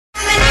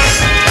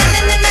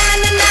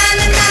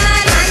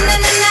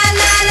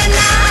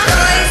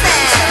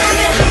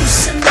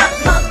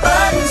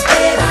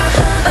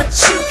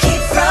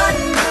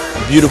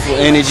Beautiful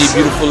energy,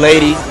 beautiful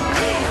lady.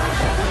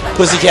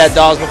 Pussycat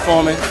Dolls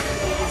performing.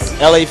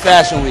 LA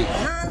Fashion Week.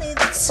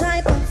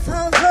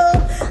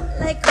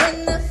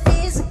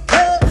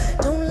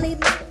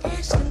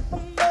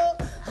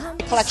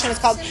 The collection is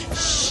called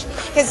Shh,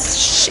 because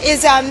Shh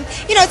is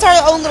you know, it's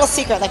our own little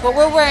secret. Like what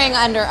we're wearing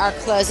under our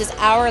clothes is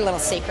our little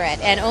secret,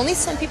 and only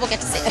some people get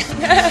to see it.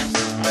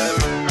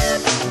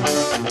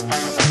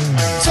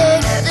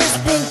 Take this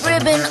pink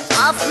ribbon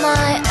off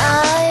my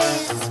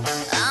eyes.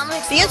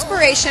 The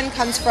inspiration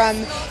comes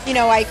from, you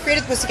know, I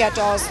created Pussycat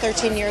Dolls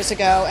 13 years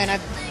ago, and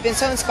I've been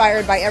so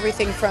inspired by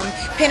everything from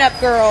pin-up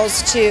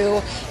girls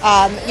to,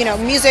 you know,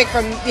 music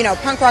from, you know,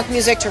 punk rock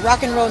music to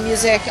rock and roll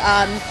music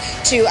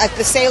to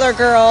the Sailor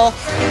Girl.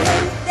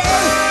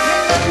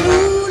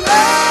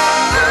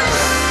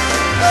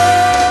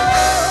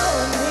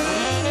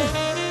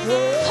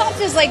 Puff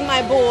is like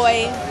my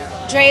boy.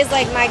 Dre's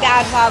like my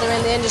godfather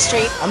in the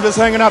industry. I'm just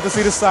hanging out to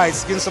see the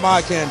sights, getting some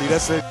eye candy,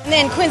 that's it. And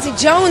then Quincy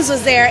Jones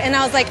was there, and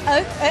I was like,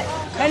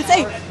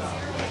 Quincy.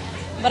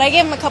 But I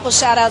gave him a couple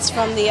shout-outs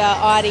from the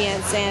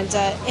audience, and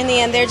in the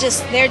end, they're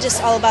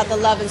just all about the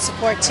love and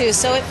support too.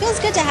 So it feels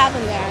good to have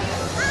him there.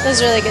 It feels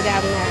really good to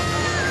have him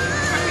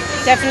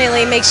there.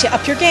 Definitely makes you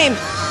up your game.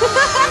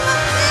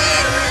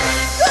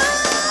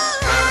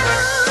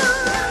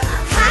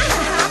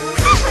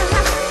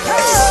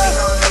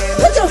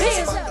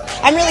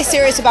 I'm really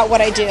serious about what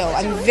I do.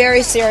 I'm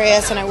very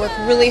serious, and I work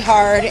really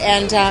hard.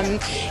 And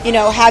you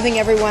know, having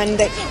everyone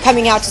that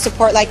coming out to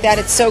support like that,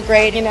 it's so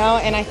great. You know,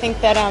 and I think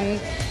that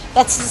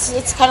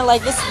it's kind of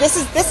like this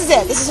is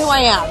it. This is who I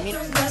am. You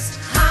know?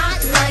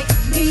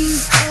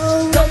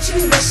 Don't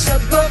you wish your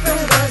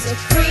girlfriend was a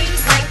freak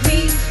like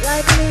me?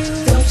 Like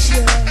me? Don't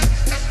you?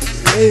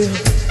 Yeah.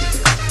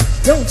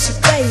 Don't you,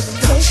 baby?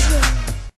 Don't you?